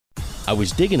I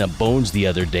was digging up bones the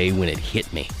other day when it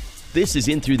hit me. This is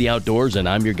In Through the Outdoors, and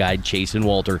I'm your guide, Chasen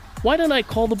Walter. Why don't I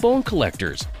call the bone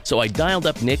collectors? So I dialed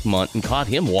up Nick Mundt and caught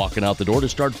him walking out the door to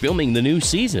start filming the new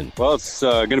season. Well, it's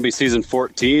going to be season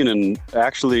 14, and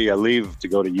actually I leave to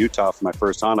go to Utah for my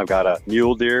first hunt. I've got a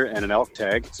mule deer and an elk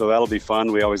tag, so that'll be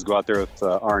fun. We always go out there with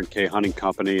R&K Hunting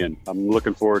Company, and I'm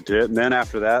looking forward to it. And then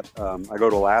after that, I go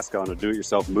to Alaska on a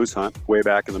do-it-yourself moose hunt way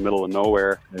back in the middle of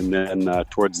nowhere, and then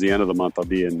towards the end of the month, I'll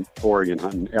be in Oregon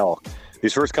hunting elk.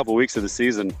 These first couple weeks of the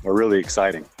season are really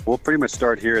exciting. We'll pretty much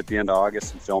start here at the end of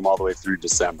August and film all the way through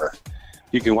December.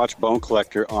 You can watch Bone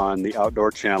Collector on the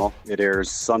Outdoor Channel. It airs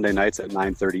Sunday nights at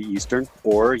 9:30 Eastern.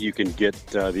 Or you can get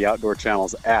the Outdoor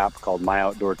Channel's app called My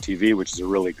Outdoor TV, which is a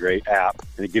really great app.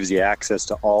 And it gives you access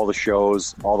to all the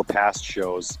shows, all the past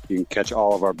shows. You can catch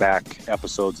all of our back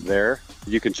episodes there.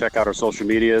 You can check out our social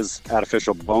medias at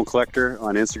Official Bone Collector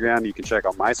on Instagram. You can check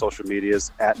out my social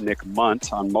medias at Nick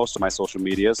Mundt on most of my social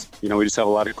medias. You know, we just have a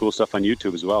lot of cool stuff on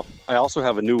YouTube as well. I also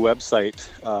have a new website,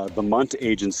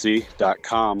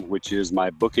 themuntagency.com, which is my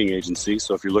booking agency.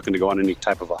 So if you're looking to go on any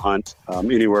type of a hunt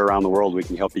anywhere around the world, we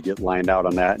can help you get lined out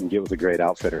on that and get with a great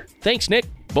outfitter. Thanks, Nick.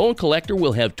 Bone Collector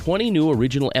will have 20 new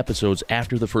original episodes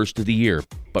after the first of the year.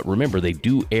 But remember, they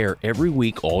do air every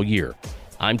week all year.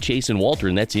 I'm Chasen Walter,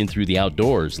 and that's In Through the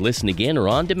Outdoors. Listen again or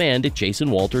on demand at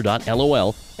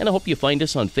chasenwalter.lol, and I hope you find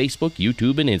us on Facebook,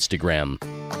 YouTube, and Instagram.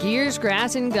 Gears,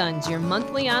 Grass, and Guns, your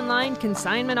monthly online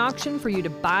consignment auction for you to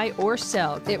buy or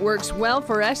sell. It works well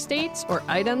for estates or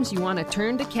items you want to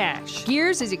turn to cash.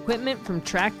 Gears is equipment from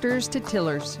tractors to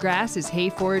tillers. Grass is hay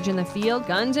forage in the field.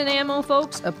 Guns and ammo,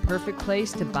 folks, a perfect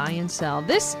place to buy and sell.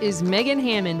 This is Megan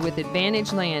Hammond with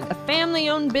Advantage Land, a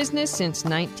family-owned business since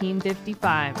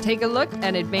 1955. Take a look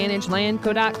at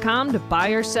AdvantageLandco.com to buy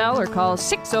or sell, or call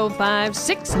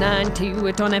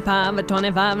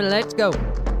 605-692-2525. Let's go.